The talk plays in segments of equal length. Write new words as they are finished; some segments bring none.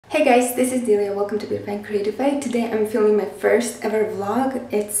Hey guys, this is Delia. Welcome to Beautify Creatify. Today I'm filming my first ever vlog.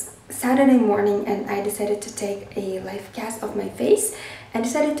 It's Saturday morning and I decided to take a live cast of my face and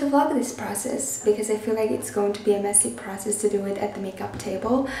decided to vlog this process because I feel like it's going to be a messy process to do it at the makeup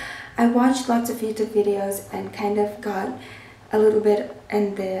table. I watched lots of YouTube videos and kind of got a little bit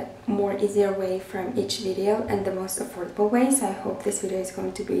in the more easier way from each video and the most affordable way. So I hope this video is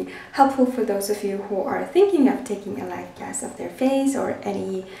going to be helpful for those of you who are thinking of taking a live cast of their face or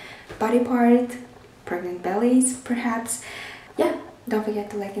any body part, pregnant bellies perhaps. Yeah, don't forget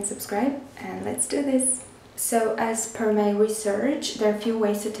to like and subscribe and let's do this. So as per my research, there are a few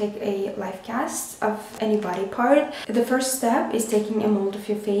ways to take a live cast of any body part. The first step is taking a mold of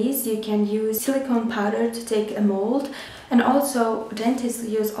your face. You can use silicone powder to take a mold, and also dentists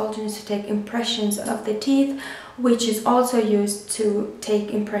use alternates to take impressions of the teeth, which is also used to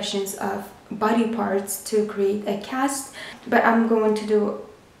take impressions of body parts to create a cast. But I'm going to do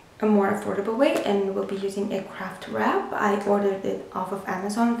a more affordable way and we'll be using a craft wrap. I ordered it off of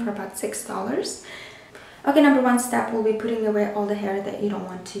Amazon for about $6. Okay, number one step will be putting away all the hair that you don't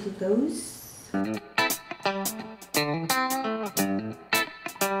want to lose.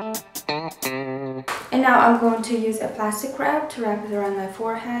 And now I'm going to use a plastic wrap to wrap it around my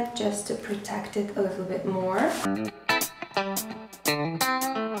forehead just to protect it a little bit more.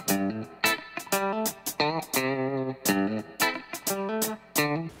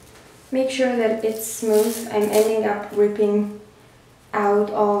 Make sure that it's smooth. I'm ending up ripping out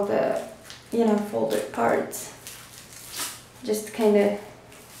all the folded parts, just kind of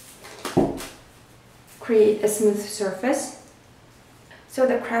create a smooth surface. So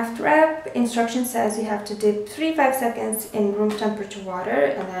the craft wrap instruction says you have to dip 3-5 seconds in room temperature water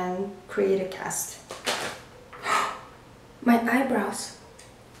and then create a cast. My eyebrows,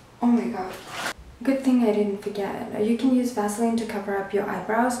 oh my god, good thing I didn't forget. You can use Vaseline to cover up your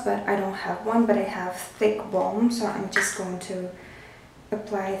eyebrows, but I don't have one, but I have thick balm, so I'm just going to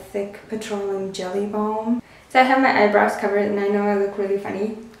apply thick petroleum jelly balm. So I have my eyebrows covered and I know I look really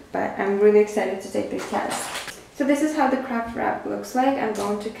funny, but I'm really excited to take this cast. So this is how the craft wrap looks like. I'm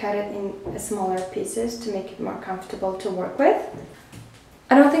going to cut it in smaller pieces to make it more comfortable to work with.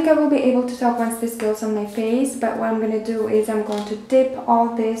 I don't think I will be able to talk once this goes on my face, but what I'm going to do is I'm going to dip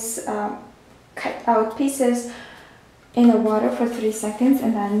all this cut out pieces in the water for 3 seconds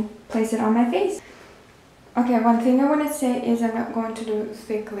and then place it on my face. Okay, one thing I want to say is I'm not going to do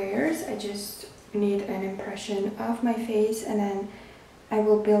thick layers. I just need an impression of my face and then I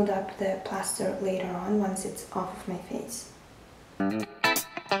will build up the plaster later on once it's off of my face.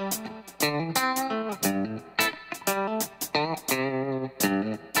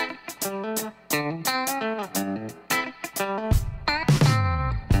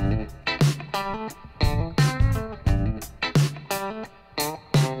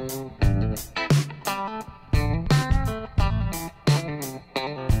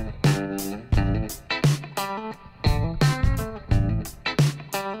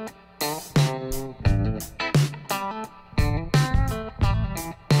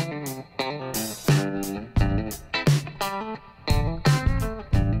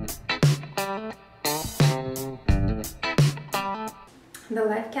 The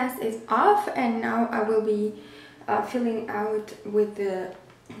live cast is off and now I will be filling out with the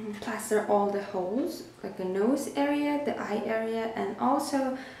plaster all the holes, like the nose area, the eye area, and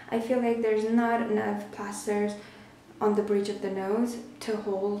also I feel like there's not enough plasters on the bridge of the nose to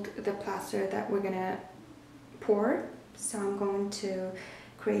hold the plaster that we're gonna pour. So I'm going to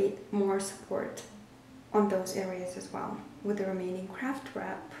create more support on those areas as well with the remaining craft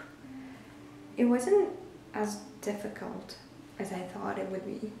wrap. It wasn't as difficult as I thought it would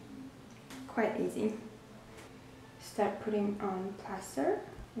be. Quite easy. Start putting on plaster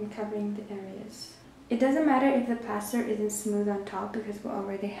and covering the areas. It doesn't matter if the plaster isn't smooth on top because we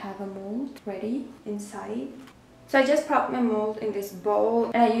already have a mold ready inside. So I just popped my mold in this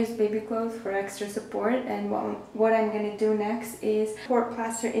bowl and I used baby clothes for extra support, and what I'm gonna do next is pour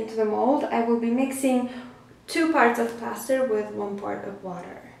plaster into the mold. I will be mixing 2 parts of plaster with 1 part of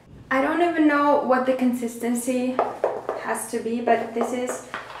water. I don't even know what the consistency has to be, but this is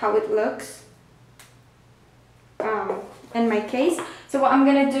how it looks in my case. So what I'm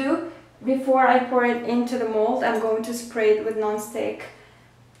gonna do before I pour it into the mold, I'm going to spray it with non-stick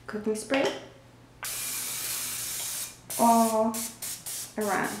cooking spray all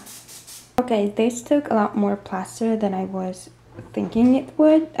around. Okay, this took a lot more plaster than I was thinking it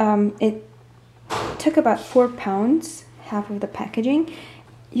would. It took about 4 pounds, half of the packaging.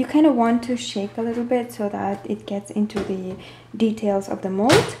 You kind of want to shake a little bit so that it gets into the details of the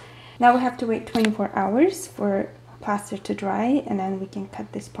mold. Now we have to wait 24 hours for plaster to dry, and then we can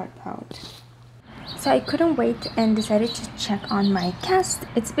cut this part out. So I couldn't wait and decided to check on my cast.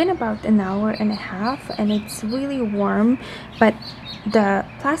 It's been about an hour and a half and it's really warm, but the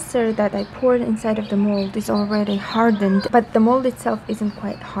plaster that I poured inside of the mold is already hardened, but the mold itself isn't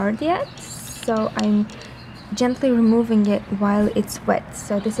quite hard yet, so I'm gently removing it while it's wet.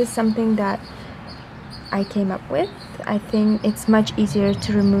 So this is something that I came up with. I think it's much easier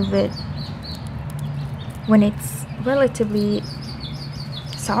to remove it when it's relatively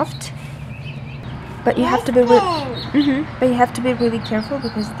soft, but you have to be really careful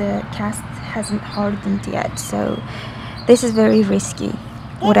because the cast hasn't hardened yet, so this is very risky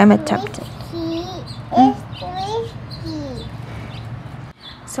what I'm attempting.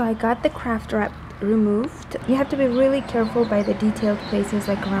 So I got the craft wrap removed. You have to be really careful by the detailed places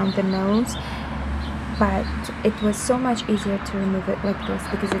like around the nose, but it was so much easier to remove it like this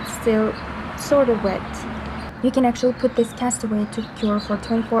because it's still sort of wet. You can actually put this cast away to cure for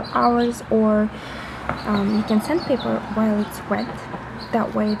 24 hours, or you can sandpaper while it's wet.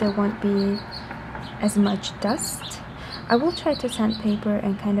 That way there won't be as much dust. I will try to sandpaper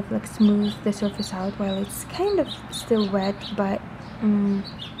and kind of like smooth the surface out while it's kind of still wet, but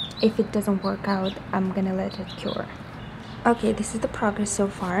if it doesn't work out, I'm gonna let it cure. Okay, this is the progress so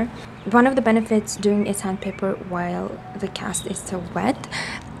far. One of the benefits doing a sandpaper while the cast is still wet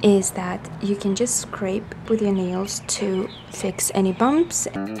is that you can just scrape with your nails to fix any bumps.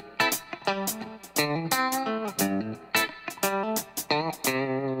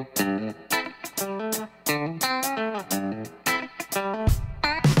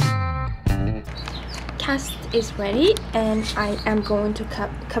 Cast is ready and I am going to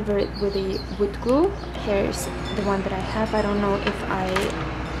cover it with a wood glue. Here's the one that I have. I don't know if I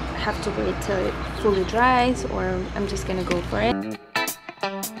have to wait till it fully dries or I'm just gonna go for it.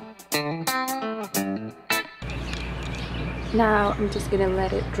 Now I'm just gonna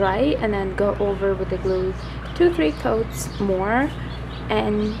let it dry and then go over with the glue 2-3 coats more,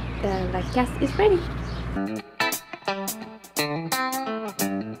 and the life cast is ready.